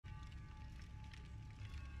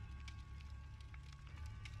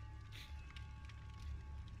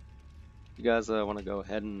You guys want to go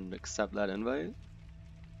ahead and accept that invite?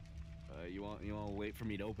 You want to wait for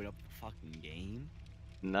me to open up the fucking game?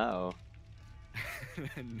 No.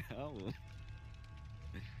 No.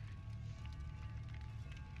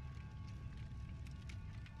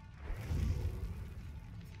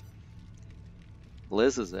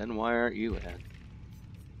 Liz is in. Why aren't you in?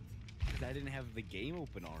 Because I didn't have the game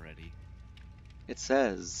open already. It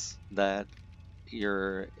says that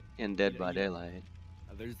you're in Dead by Daylight.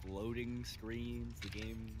 There's loading screens. The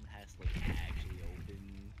game has to actually open.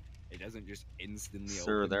 It doesn't just instantly open.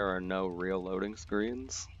 Sir, there are no real loading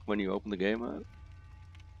screens when you open the game up.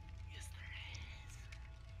 Yes, there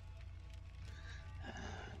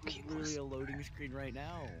is. There's literally a loading screen right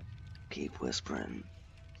now. Keep whispering.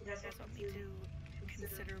 You guys want me to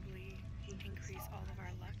considerably increase all of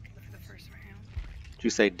our luck for the first round? Did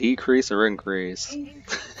you say decrease or increase? Is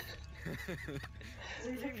there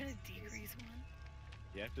even a decrease one?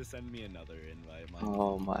 You have to send me another invite.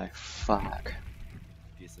 Oh my fuck.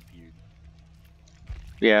 Disappeared.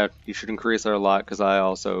 Yeah, you should increase our luck because I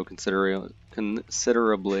also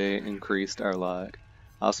considerably increased our luck.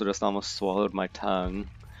 I also just almost swallowed my tongue.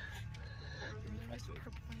 There's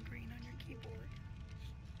purple and green on your keyboard.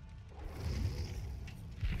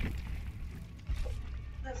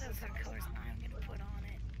 Those are colors I'm gonna put on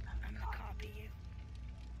it. I'm gonna copy you.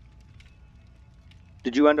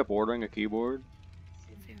 Did you end up ordering a keyboard?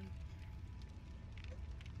 Soon.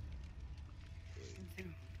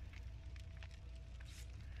 Soon.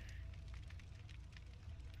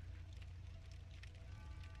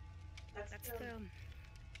 That's the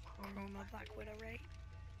Chroma Black Widow, right?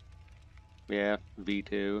 Yeah,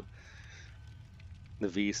 V2. The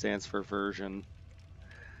V stands for version.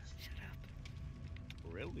 Shut up.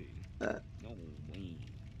 Really? No way.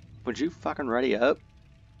 Would you fucking ready up?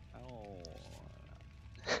 Oh.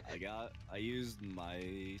 I used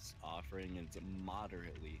my offering and it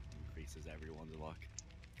moderately increases everyone's luck.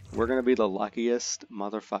 We're gonna be the luckiest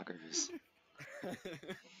motherfuckers.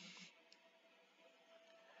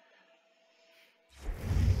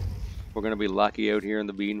 We're gonna be lucky out here in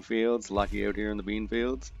the bean fields. Lucky out here in the bean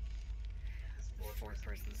fields. The fourth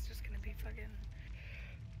person's just gonna be fucking.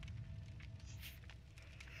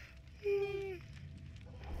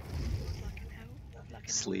 Lucking out.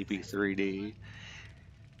 Sleepy 3D.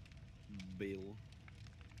 Bill.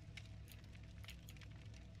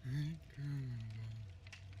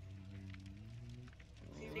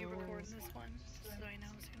 So you're recording this one, so I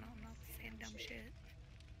know so I'm not saying dumb shit.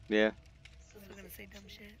 Yeah. So I'm gonna say dumb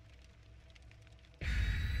shit.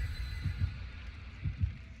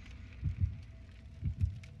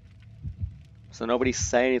 So nobody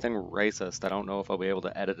say anything racist. I don't know if I'll be able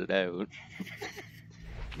to edit it out.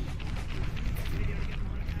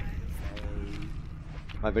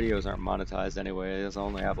 My videos aren't monetized anyways. I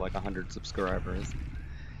only have like 100 subscribers.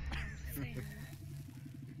 It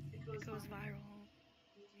goes viral.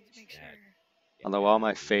 You need to make sure. Although all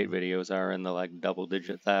my Fate videos are in the like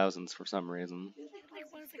double-digit thousands for some reason.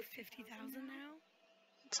 Like what is like 50,000 now?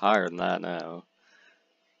 It's higher than that now.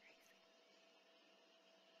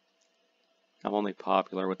 I'm only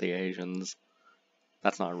popular with the Asians.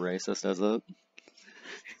 That's not racist, is it?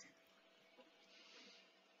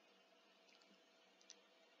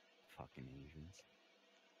 Fucking Asians.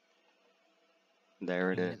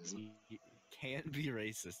 There it is. Can't be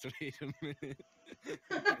racist. Wait a minute.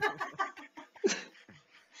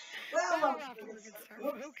 Well, off to a good start,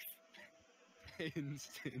 folks.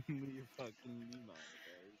 Instantly fucking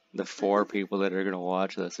demonetized. The 4 people that are gonna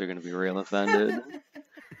watch this are gonna be real offended.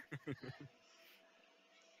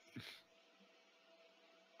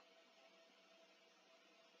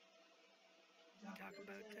 Talk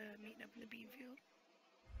about meeting up in the bean field.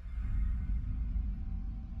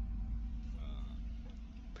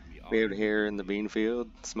 We out here in the bean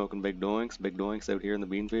field, smoking big doinks out here in the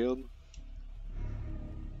bean field.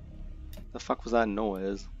 The fuck was that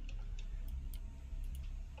noise?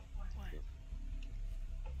 What?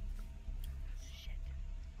 Shit.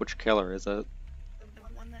 Which killer is it? The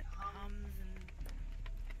one that comes and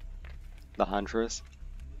The Huntress?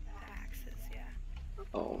 the axes, yeah.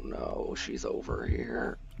 Oh no, she's over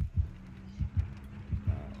here.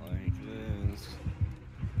 Not like this.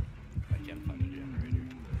 I can't find a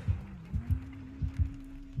generator.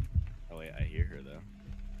 Oh wait, I hear her though.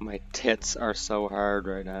 My tits are so hard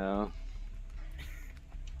right now.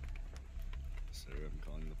 Sir, I'm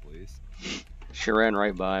calling the police. She ran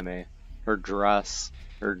right by me. Her dress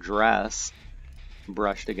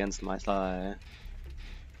brushed against my thigh.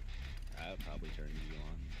 That probably turned you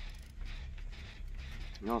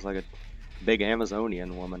on. I was like a big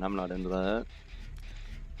Amazonian woman. I'm not into that.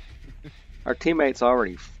 Our teammate's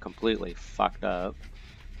already completely fucked up.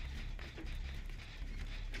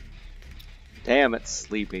 Damn, it's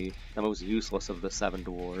Sleepy, the most useless of the 7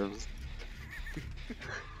 dwarves.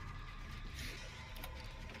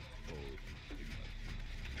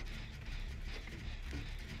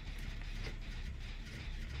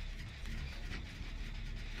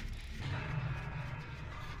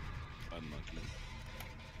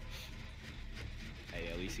 Hey,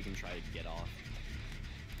 at least you can try to get off.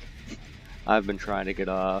 I've been trying to get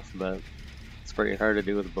off, but it's pretty hard to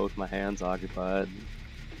do with both my hands occupied.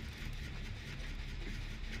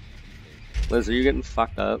 Liz, are you getting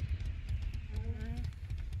fucked up?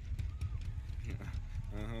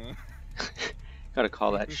 Gotta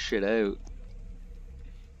call that shit out.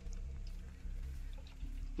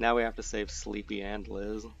 Now we have to save Sleepy and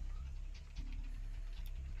Liz.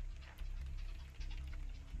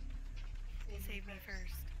 Save me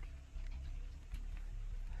first.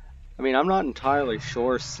 I mean, I'm not entirely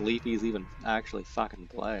sure Sleepy's even actually fucking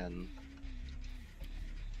playing.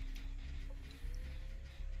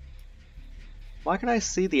 Why can I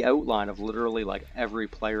see the outline of literally like every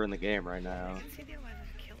player in the game right now? I can see the outline of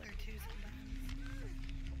the killer too sometimes.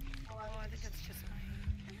 Oh, I think that's just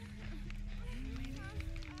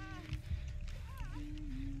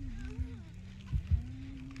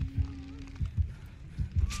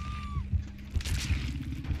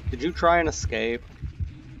Did you try and escape?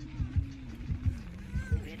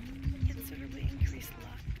 it considerably increased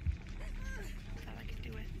luck. Thought I could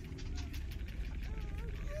do it.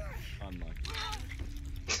 Unlucky.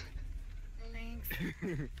 Thanks.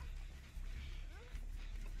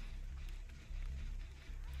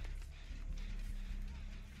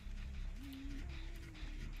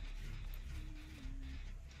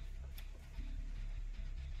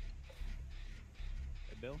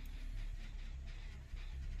 Hey, Bill?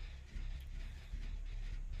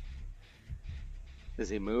 Is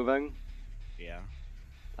he moving? Yeah.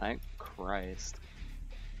 Thank Christ.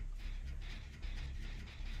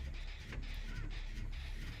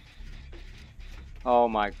 Oh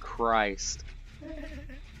my Christ. Alright,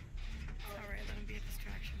 let him be a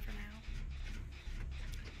distraction for now.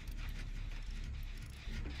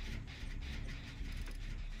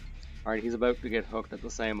 Alright, he's about to get hooked at the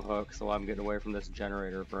same hook, so I'm getting away from this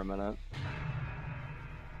generator for a minute.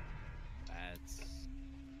 That's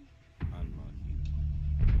unlucky.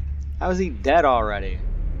 How is he dead already?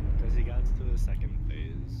 Because he got to the second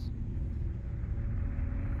phase.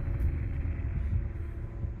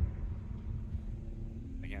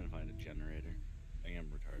 I can't find a generator. I think I'm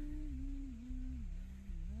retarded.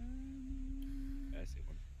 Yeah, I see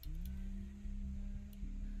one.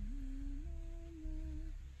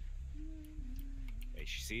 Wait,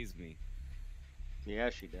 she sees me. Yeah,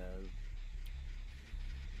 she does.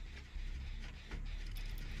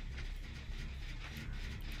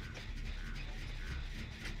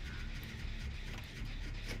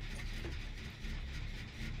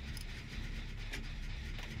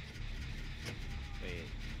 Wait.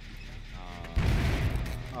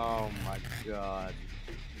 Oh my god.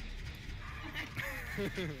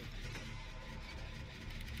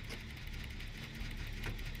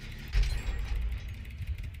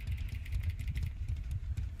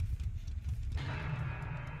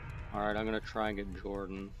 Alright, I'm gonna try and get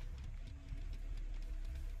Jordan.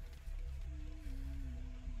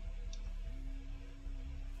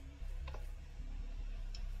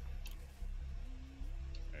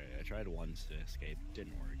 Alright, I tried once to escape,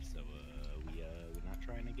 didn't work, so we're not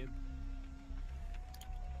trying again.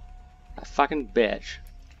 That fucking bitch.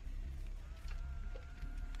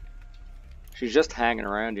 She's just hanging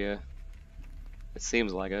around you. It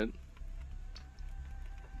seems like it.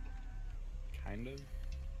 Kind of.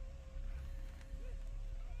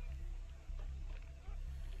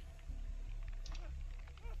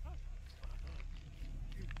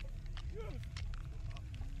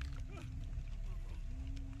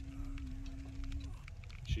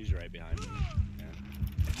 She's right behind me. Yeah.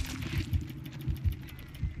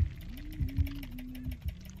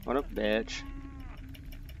 What a bitch.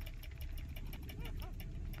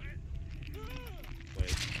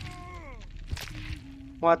 Wait,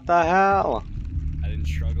 What the hell? I didn't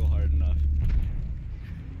struggle hard enough.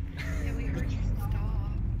 Yeah, we heard you stop.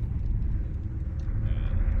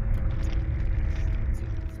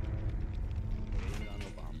 Blame it on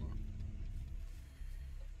Obama.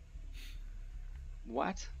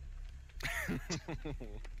 What?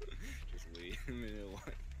 Just leave it alone.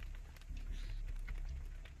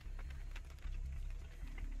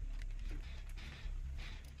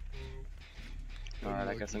 Alright,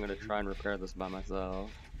 I guess I'm gonna try and repair this by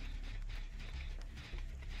myself.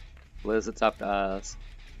 Liz, it's up to us.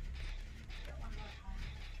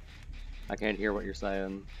 I can't hear what you're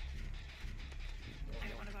saying. I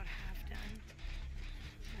got one about half done.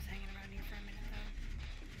 I was hanging around here for a minute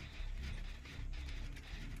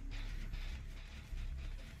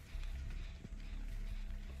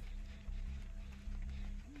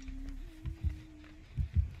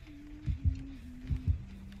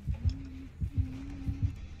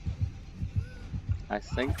though. I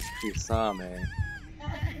think she saw me.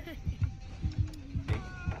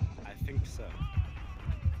 I think so.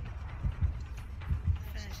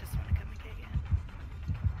 Finish just want to come and get you.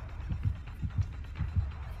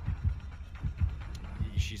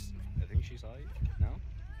 I think she saw you. No?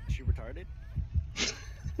 Is she retarded?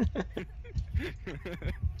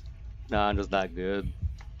 Nah, I'm just that good.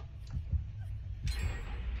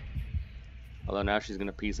 Although now she's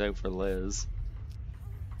gonna peace out for Liz.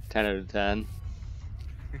 10 out of 10.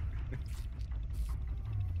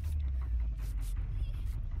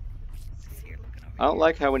 See her looking over I don't here.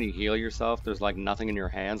 like how when you heal yourself, there's like nothing in your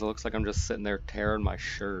hands. It looks like I'm just sitting there tearing my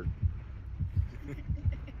shirt.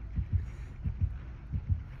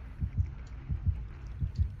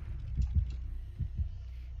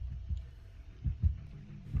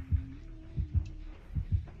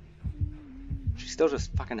 She's still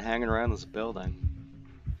just fucking hanging around this building.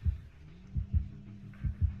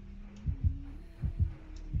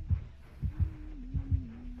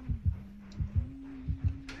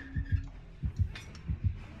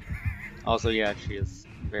 Also, yeah, she is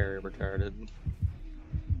very retarded.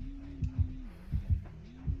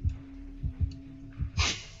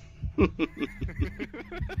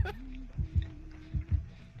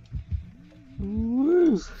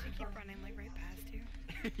 Woo. She keep running like right past you.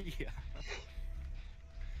 Yeah.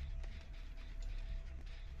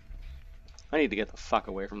 I need to get the fuck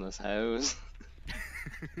away from this house.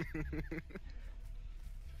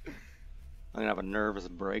 I'm gonna have a nervous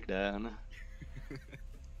breakdown.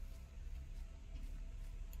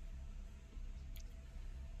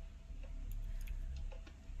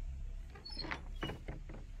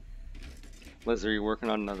 Liz, are you working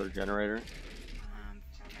on another generator?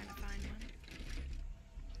 Trying to find one.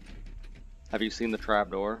 Have you seen the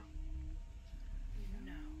trapdoor?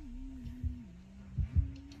 No.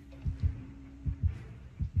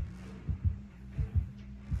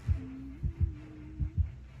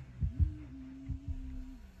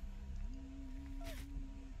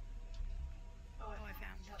 Oh, I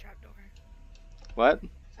found the trapdoor. What?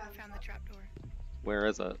 I found the trapdoor. Where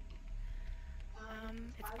is it?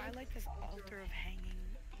 It's by like this altar of hanging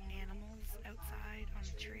animals outside on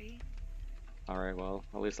a tree. Alright, well,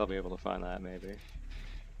 at least I'll be able to find that, maybe.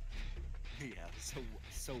 Yeah.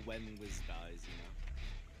 So when Liz dies, you know.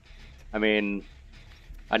 I mean,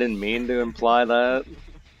 I didn't mean to imply that.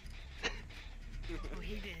 Oh,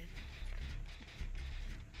 he did.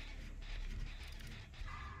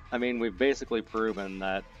 I mean, we've basically proven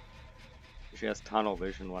that she has tunnel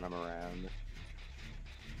vision when I'm around.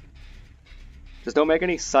 Just don't make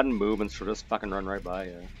any sudden movements, she'll just fucking run right by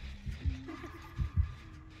you.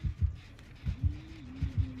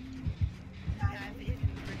 Yeah, I've hidden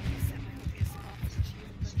pretty semi-obvious spots and she's a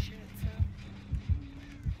bunch of shit, so.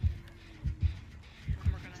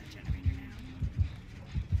 I'm working on a generator now.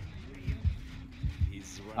 Are you?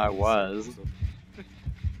 He's running. I in was. circles.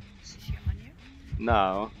 Is she on you?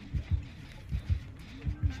 No.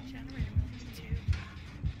 Not generator mode too.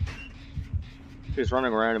 She's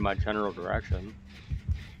running around in my general direction.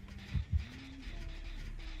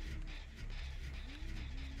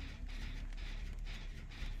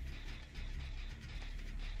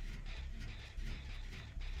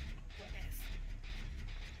 Yes.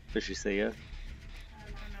 Did she see you? I don't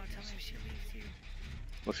know, tell me if she leaves you.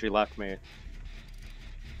 Well, she left me a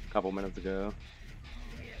couple minutes ago.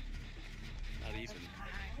 Oh, yeah. Not even.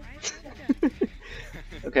 Right?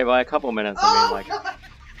 Okay, by a couple minutes, I mean like...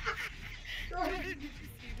 Did you see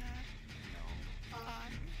that?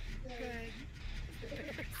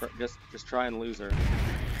 No. Good. Just try and lose her.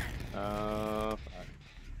 Fuck.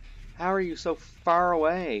 How are you so far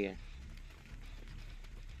away?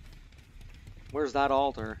 Where's that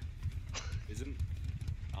altar? Isn't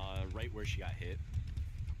right where she got hit?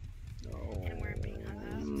 No. And we're being hung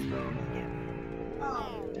up. No. Yeah.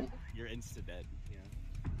 Oh. You're insta dead. Yeah.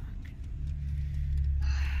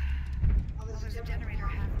 Well, there's a generator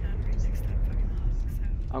half done right next to that fucking hog, so.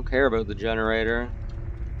 I don't care about the generator.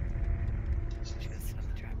 Should I sit on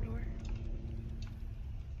the trapdoor?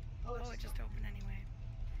 Oh, it just opened anyway.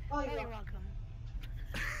 Oh, you're welcome.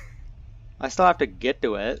 I still have to get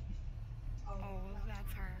to it. Oh,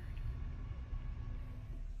 that's hard.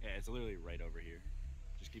 Yeah, it's literally right over here.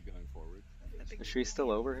 Just keep going forward. That big Is she still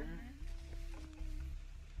over here?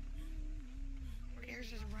 Air's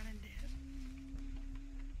just running dead.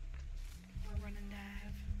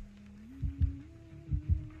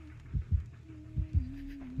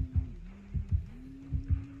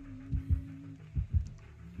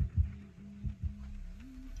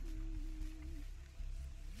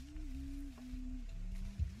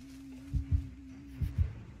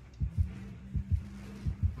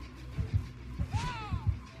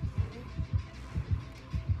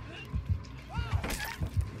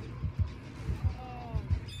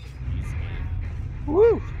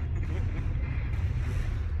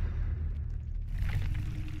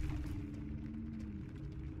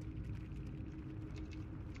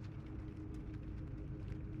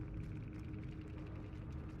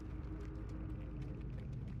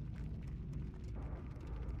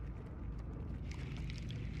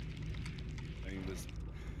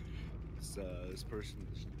 this person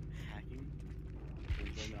hacking? Can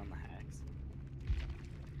you blame it on the hacks?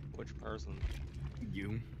 Which person?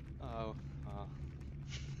 You. Oh,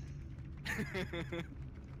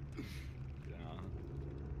 Yeah.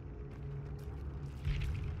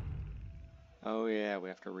 oh yeah, we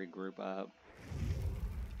have to regroup up.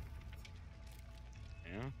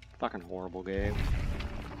 Yeah. Fucking horrible game.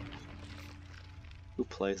 Who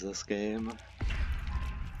plays this game?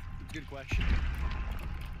 Good question.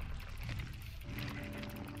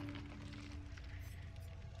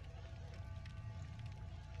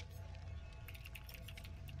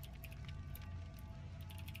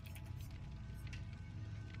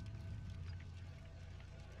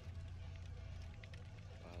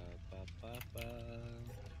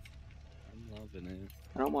 I'm loving it.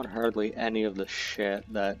 I don't want hardly any of the shit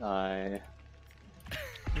that I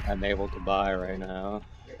am able to buy right now.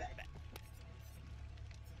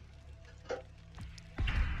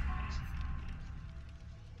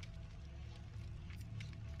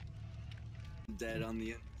 Dead on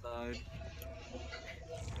the inside.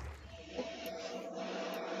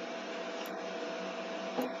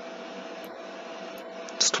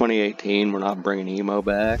 It's 2018, we're not bringing emo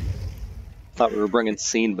back. Thought we were bringing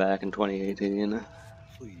scene back in 2018.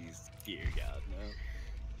 Please, dear God, no.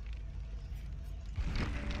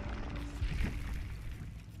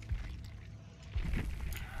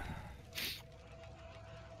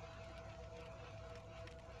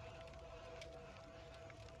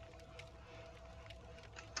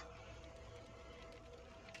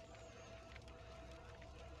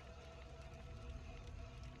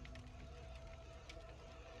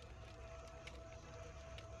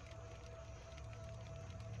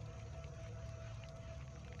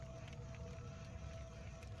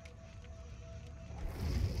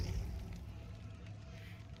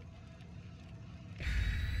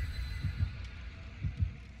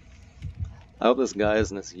 I hope this guy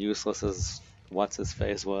isn't as useless as what's his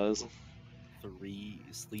face was.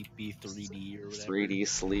 Sleepy 3D or whatever. 3D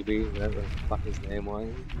Sleepy, whatever the fuck his name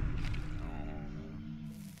was.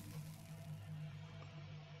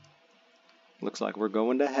 Looks like we're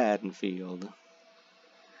going to Haddonfield.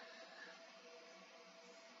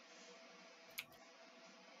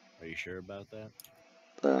 Are you sure about that?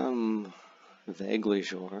 Vaguely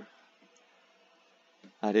sure.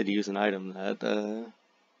 I did use an item that,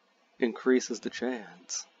 increases the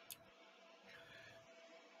chance.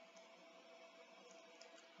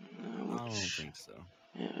 I don't think so.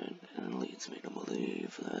 And leads me to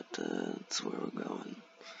believe that that's where we're going.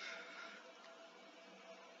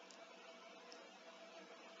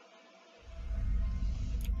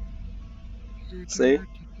 See?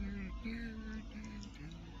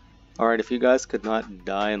 Alright, if you guys could not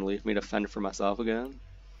die and leave me to fend for myself again.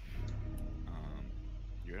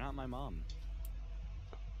 You're not my mom.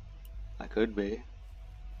 I could be.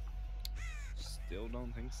 Still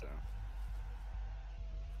don't think so.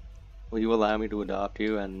 Will you allow me to adopt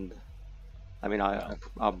you and... I mean,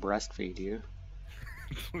 I'll breastfeed you.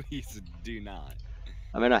 Please do not.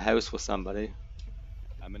 I'm in a house with somebody.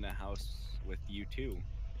 I'm in a house with you too.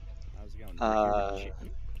 How's it going?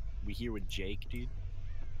 We here with Jake, dude.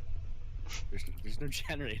 There's no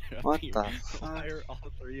generator up What here. the fuck? Why are all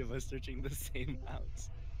three of us searching the same house?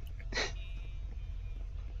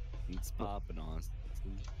 It's popping, honestly.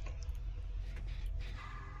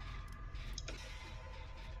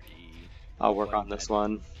 I'll work on this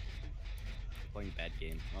one. Playing bad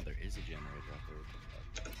game. Oh, there is a generator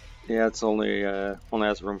up there. Yeah, it's only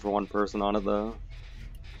has room for one person on it though.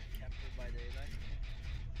 Captured by daylight.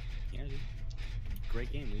 Yeah, dude.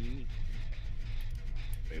 Great game. What do you mean?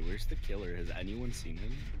 Wait, where's the killer? Has anyone seen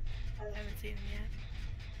him? I haven't seen him yet.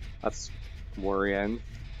 That's worrying.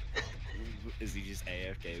 Is he just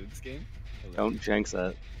AFK with this game? Hello? Don't jinx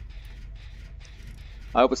it.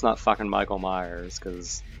 I hope it's not fucking Michael Myers,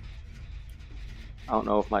 because I don't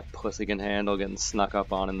know if my pussy can handle getting snuck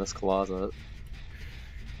up on in this closet.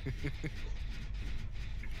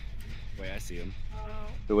 Wait, I see him. Oh,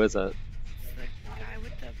 Who is it? it's the guy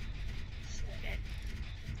with the shit.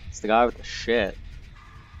 It's the guy with the shit.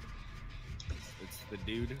 It's the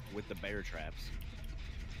dude with the bear traps.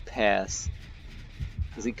 Pass.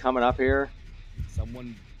 Is he coming up here?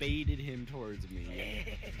 Someone baited him towards me.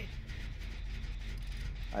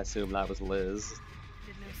 I assume that was Liz.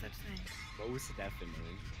 Did no such thing. Most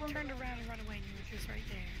definitely. Turned around and run away and you were just right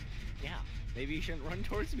there. Yeah, maybe you shouldn't run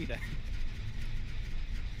towards me then.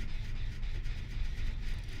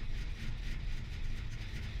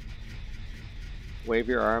 Wave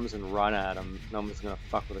your arms and run at him. No one's gonna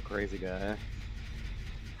fuck with a crazy guy.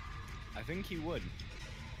 I think he would.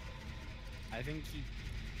 I think he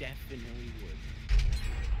definitely would.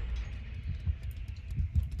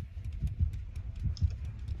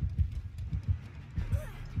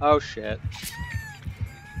 Oh shit.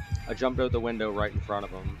 I jumped out the window right in front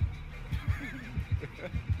of him.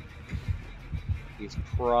 He's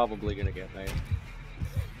probably gonna get me.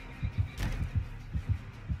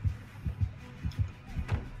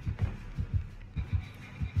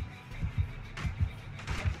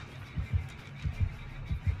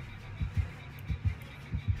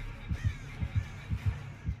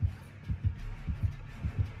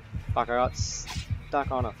 Fuck, I got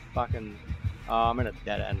stuck on a fucking... Oh, I'm in a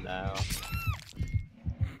dead end now.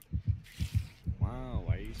 Wow,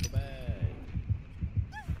 why are you so bad?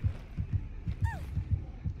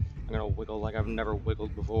 I'm gonna wiggle like I've never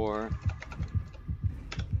wiggled before.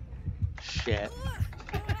 Shit.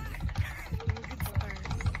 Good start.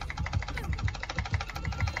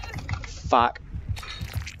 Fuck.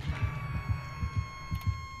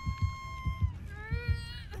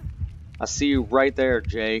 I see you right there,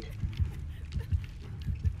 Jake.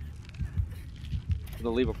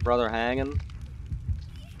 Gonna leave a brother hanging?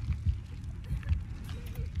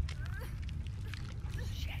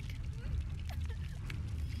 Shit.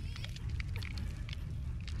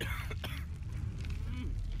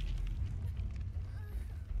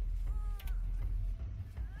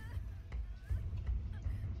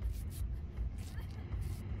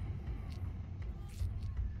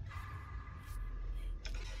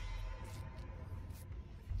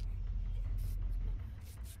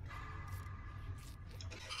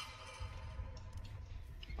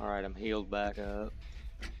 Alright, I'm healed back up.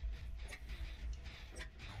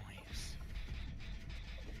 Nice.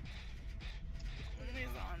 It's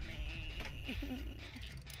on me.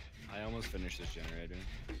 I almost finished this generator.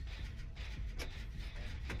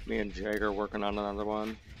 Me and Jake are working on another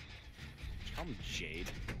one. Just call him Jade.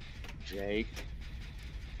 Jake?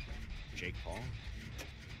 Jake Paul?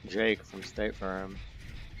 Jake from State Farm.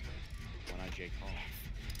 Why not Jake Paul?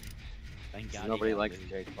 Thank God. Nobody he got likes this.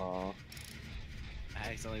 Jake Paul. I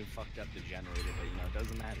accidentally fucked up the generator, but you know, it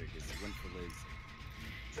doesn't matter because he went for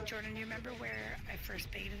Liz. Jordan, you remember where I first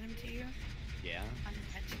baited him to you? Yeah?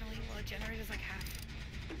 Unintentionally? Well, the generator's like half.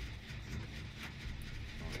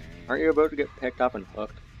 Okay. Aren't you about to get picked up and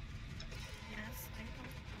hooked? Yes,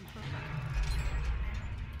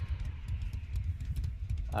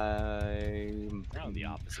 I'm We're on the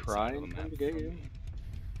opposite side of trying the map to get from you. me.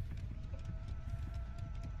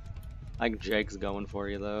 I think Jake's going for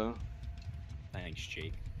you though. Thanks,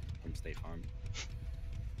 Jake from State Farm.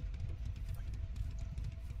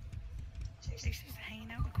 Jake's just hanging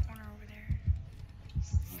out in the corner over there.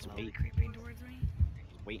 He's Slowly waiting. creeping towards me.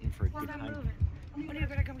 He's waiting for a He's good not time. moving. When are you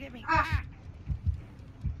gonna come get me? Ah!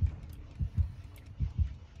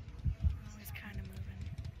 Oh, he's kind of moving.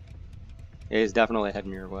 Yeah, he's definitely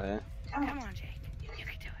heading your way. Come on, Jake. You can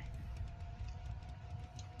do it.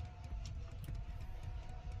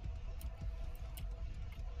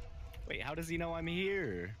 Wait, how does he know I'm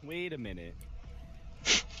here? Wait a minute.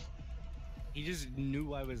 He just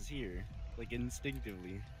knew I was here, like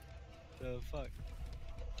instinctively. The fuck?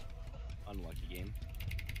 Unlucky game.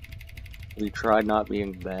 You tried not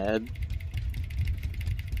being bad.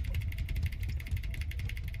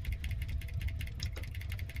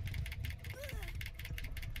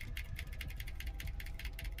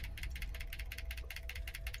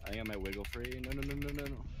 I got my wiggle free. No, no, no, no, no,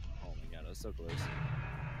 no. Oh my god, I was so close.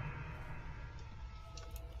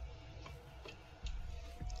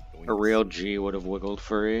 A real G would have wiggled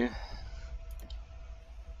free.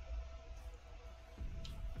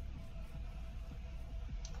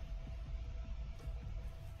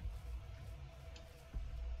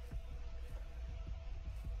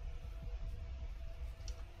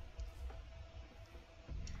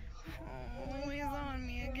 Oh, he's on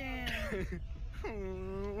me again.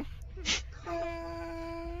 Oh.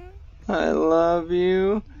 I love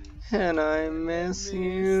you, and I miss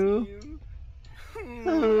you.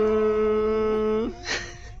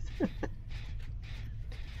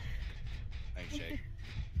 Thanks, Jake.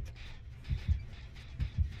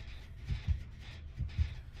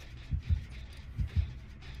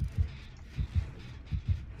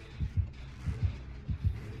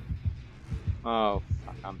 Oh,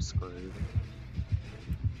 fuck, I'm screwed.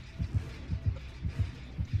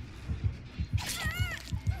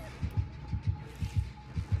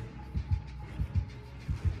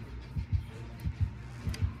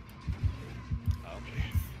 Oh.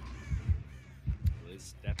 Liz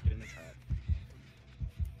stepped in the trap.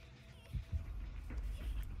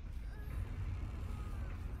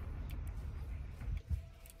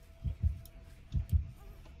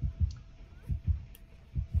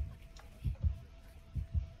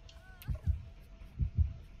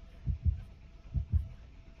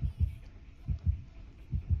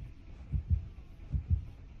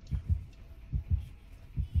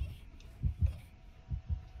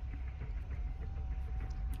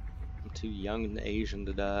 Too young and Asian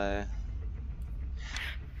to die.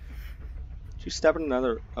 Did you step in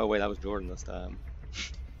another? Oh wait, that was Jordan this time.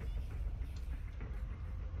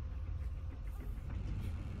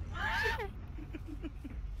 Oh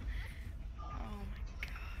my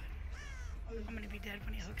god. I'm gonna be dead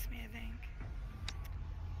when he hooks me, I think.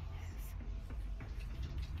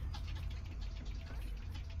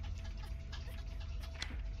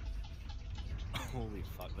 Holy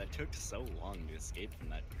fuck, that took so long to escape from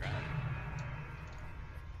that trap.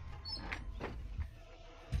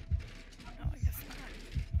 No, I guess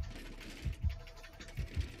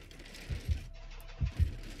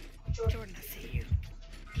not. Jordan, I see you.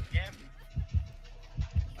 Yeah.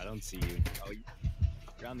 I don't see you. Oh,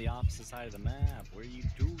 you're on the opposite side of the map. What are you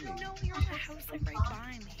doing? No, you're in the house like right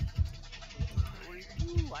by me. What are you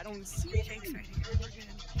doing? I don't see you. Jake's right here. We're good.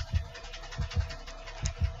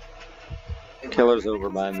 Killer's over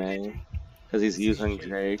by me because he's using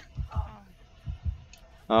Jake. Oh.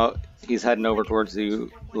 Oh, he's heading over towards you,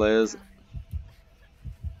 Liz.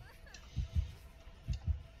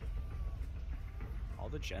 All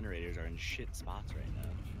the generators are in shit spots right now.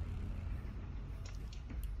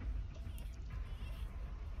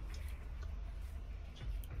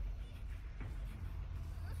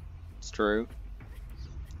 It's true.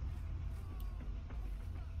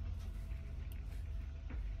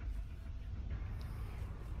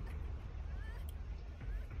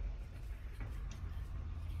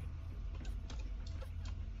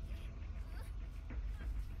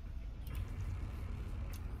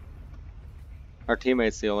 Our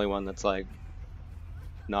teammate's the only one that's like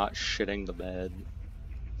not shitting the bed.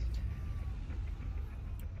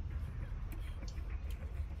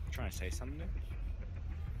 Trying to say something there?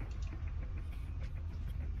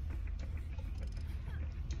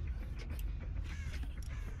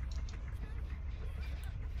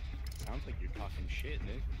 Sounds like you're talking shit,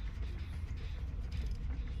 Nick.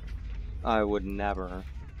 I would never.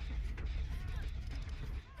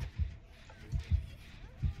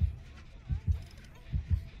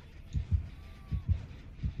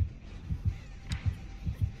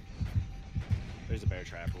 There's a bear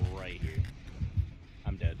trap right here.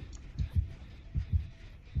 I'm dead.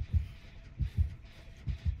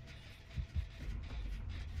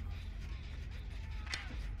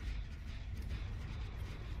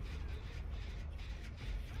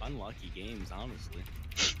 Unlucky games, honestly.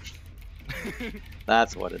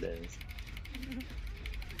 That's what it is.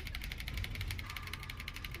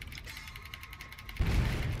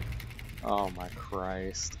 Oh my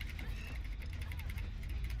Christ.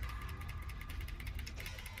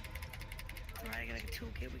 Alright, I got a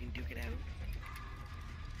toolkit. We can duke it out.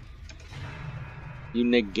 You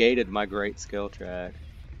negated my great skill check.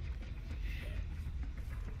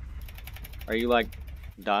 Are you like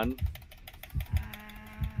done?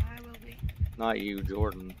 I will be. Not you,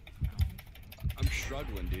 Jordan. I'm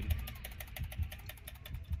struggling, dude.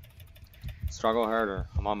 Struggle harder.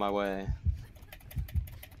 I'm on my way.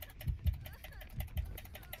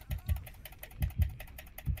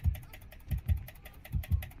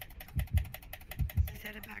 He's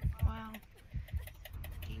headed back. Wow.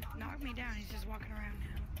 He knocked me down. He's just walking around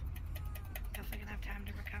now. Definitely gonna have time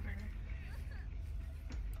to recover.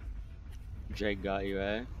 Jake got you,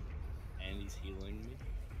 eh? And he's healing me.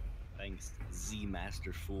 Thanks, Z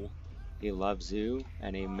Master Fool. He loves you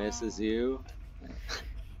and he misses you.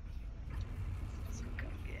 So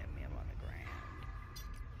come get me. I'm on the ground.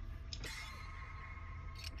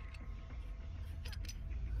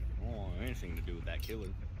 I don't want anything to do with that killer.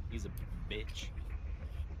 He's a bitch.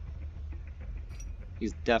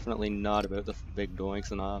 He's definitely not about the big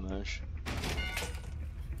doinks and Amish.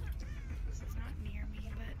 This is not near me,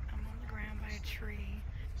 but I'm on the ground by a tree.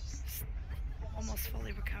 Just almost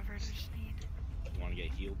fully recovered. I just need. You want to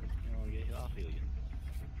get healed? You want to get healed? I'll heal you.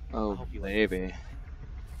 Oh, hope you like baby.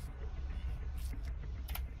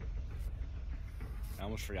 I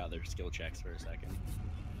almost forgot their skill checks for a second.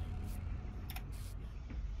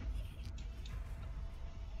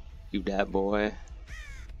 You dat boy.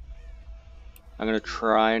 I'm gonna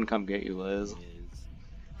try and come get you, Liz.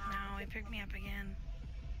 No, he picked me up again.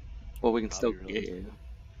 Well, we can still Probably get really- you.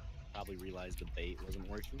 Probably realized the bait wasn't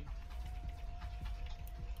working.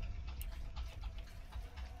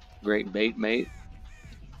 Great bait, mate.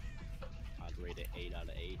 I'd rate it 8 out of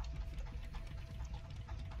 8.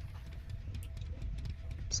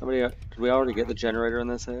 Somebody, did we already get the generator in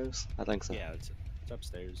this house? I think so. Yeah, it's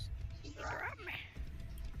upstairs. Grab me.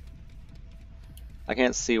 I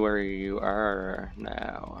can't see where you are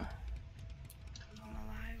now. I'm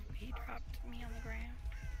alive. He dropped me on the ground.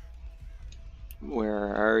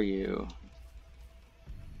 Where are you?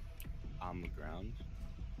 On the ground.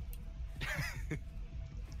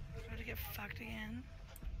 About to get fucked again.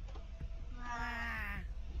 Ah.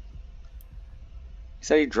 He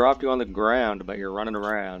said he dropped you on the ground, but you're running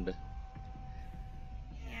around.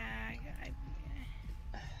 Yeah,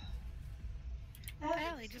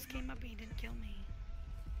 hell, he just came up and he didn't kill me.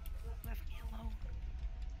 Left me alone.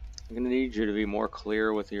 I'm gonna need you to be more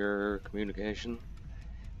clear with your communication.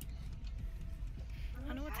 I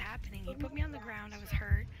don't know what's happening. He put me on the ground. I was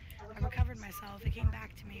hurt. I recovered myself. He came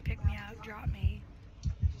back to me, picked me up, dropped me.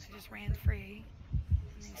 I just ran free.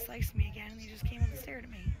 And then he sliced me again, and he just came and stared at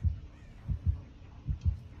me.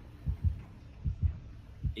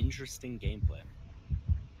 Interesting gameplay.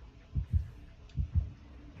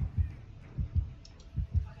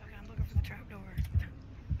 Okay, I'm looking for the trapdoor.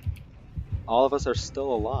 All of us are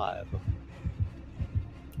still alive.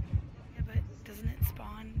 Yeah, but doesn't it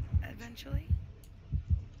spawn eventually?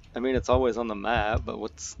 I mean, it's always on the map, but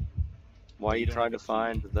why are you You don't trying have to a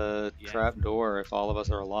find key. the Yeah. trap door if all of us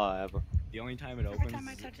are alive? The only time it Every opens. time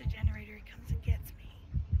I touch a generator, it comes and gets me.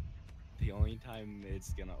 The only time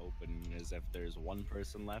it's gonna open is if there's one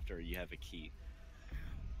person left or you have a key.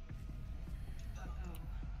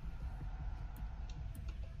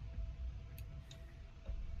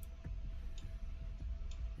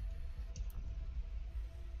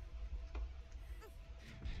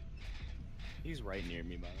 He's right near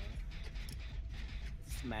me, by the way.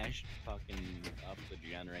 Smashed fucking up the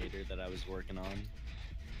generator that I was working on.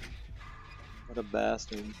 What a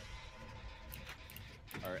bastard.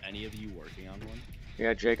 Are any of you working on one?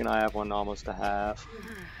 Yeah, Jake and I have one almost to half. He's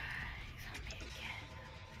on me again.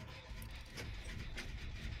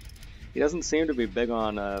 He doesn't seem to be big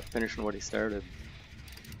on finishing what he started.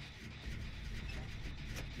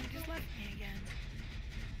 He just left me again.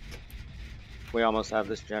 We almost have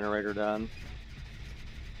this generator done.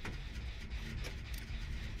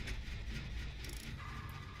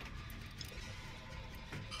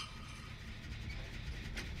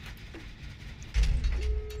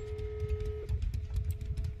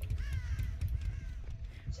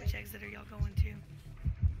 Which exit are y'all going to?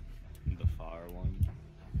 The far one.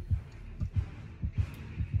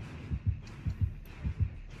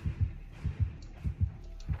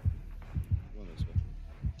 Go this way.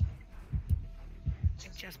 I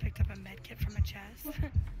just picked up a med kit from a chest.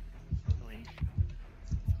 Really?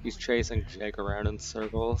 He's chasing Jake around in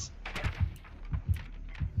circles.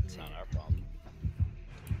 It's not our problem.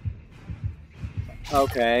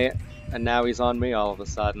 Okay, and now he's on me all of a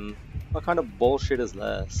sudden. What kind of bullshit is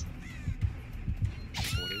this?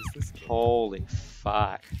 What is this game? Holy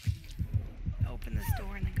fuck. Open this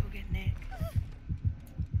door and then go get Nick.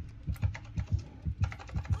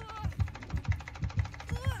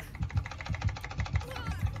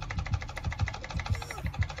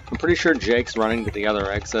 I'm pretty sure Jake's running to the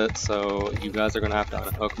other exit, so you guys are gonna have to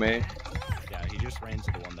unhook me. Yeah, he just ran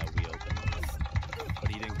to the one that we opened.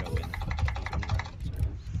 But he didn't go in. He's running around, so.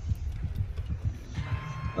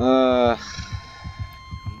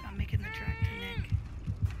 I'm making the track to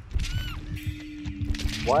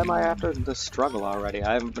Nick. Why am I after the struggle already?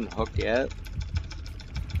 I haven't been hooked yet.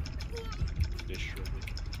 Just shriveled.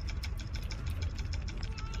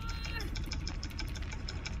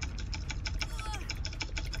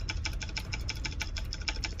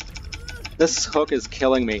 This hook is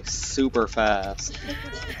killing me super fast.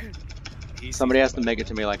 Somebody has to make it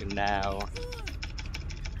to me like now.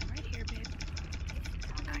 I'm right here, babe.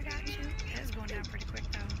 I got you. It is going down pretty quick,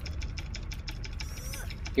 though.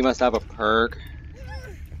 He must have a perk.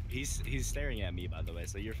 He's staring at me, by the way,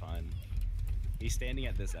 so you're fine. He's standing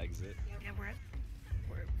at this exit. Yeah,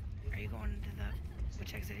 are you going to the...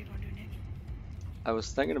 Which exit are you going to, Nick? I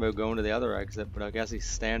was thinking about going to the other exit, but I guess he's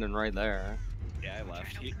standing right there. Yeah, I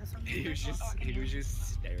left. He was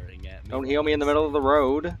just staring at me. Don't heal me in the middle of the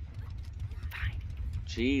road. Fine.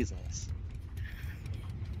 Jesus.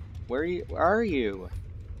 Where are you?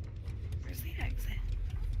 Where's the exit?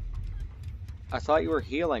 I thought you were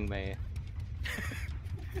healing me.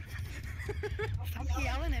 Stop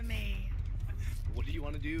yelling at me. What do you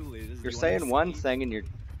want to do, Liz? You're saying one thing and you're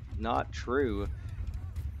not true.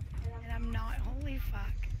 And I'm not. Holy fuck.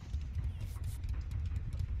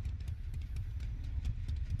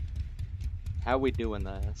 How we doing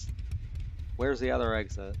this? Where's the other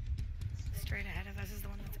exit? Straight ahead of us is the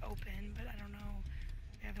one that's open, but I don't know.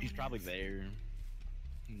 The other He's one probably is. there.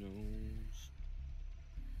 Who knows?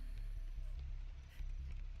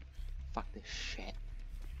 Fuck this shit.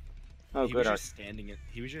 Oh, He good. was just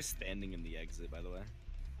he was just standing in the exit, by the way.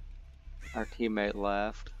 Our teammate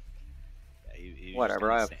left. Yeah, he was just Whatever,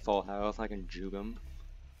 kinda I have standing. full health. I can juke him.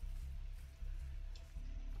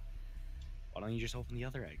 Why don't you just open the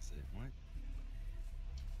other exit? What?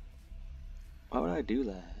 Why would I do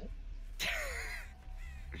that? Just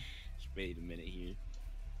wait a minute here.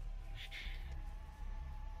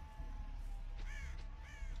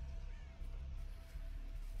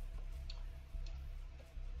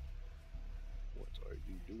 What are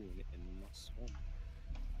you doing in my swamp?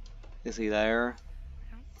 Is he there?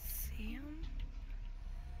 I don't see him.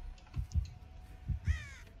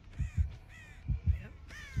 Yep.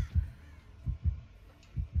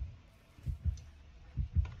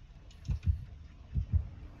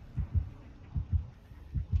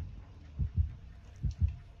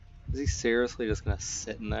 Is he seriously just gonna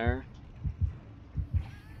sit in there?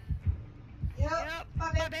 Yep. My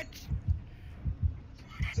bitch.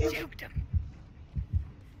 Juked him.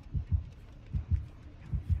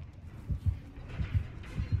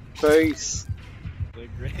 Face! The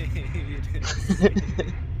grade.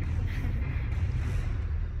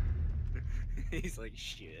 He's like,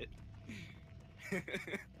 shit.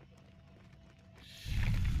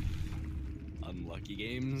 Unlucky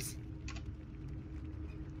games.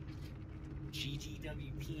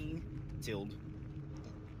 GTWP tilde.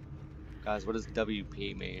 Guys, what does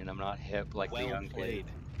WP mean? I'm not hip like the Well young played.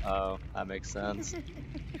 kid. Oh, that makes sense.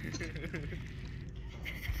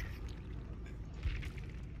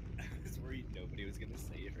 I was worried nobody was gonna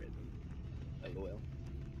say it right. LOL.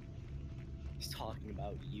 He's talking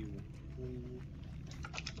about you. Ooh.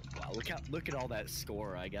 Wow, look at all that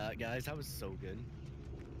score I got, guys. That was so good.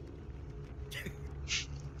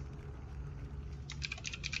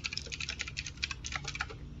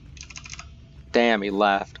 Damn, he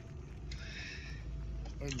left.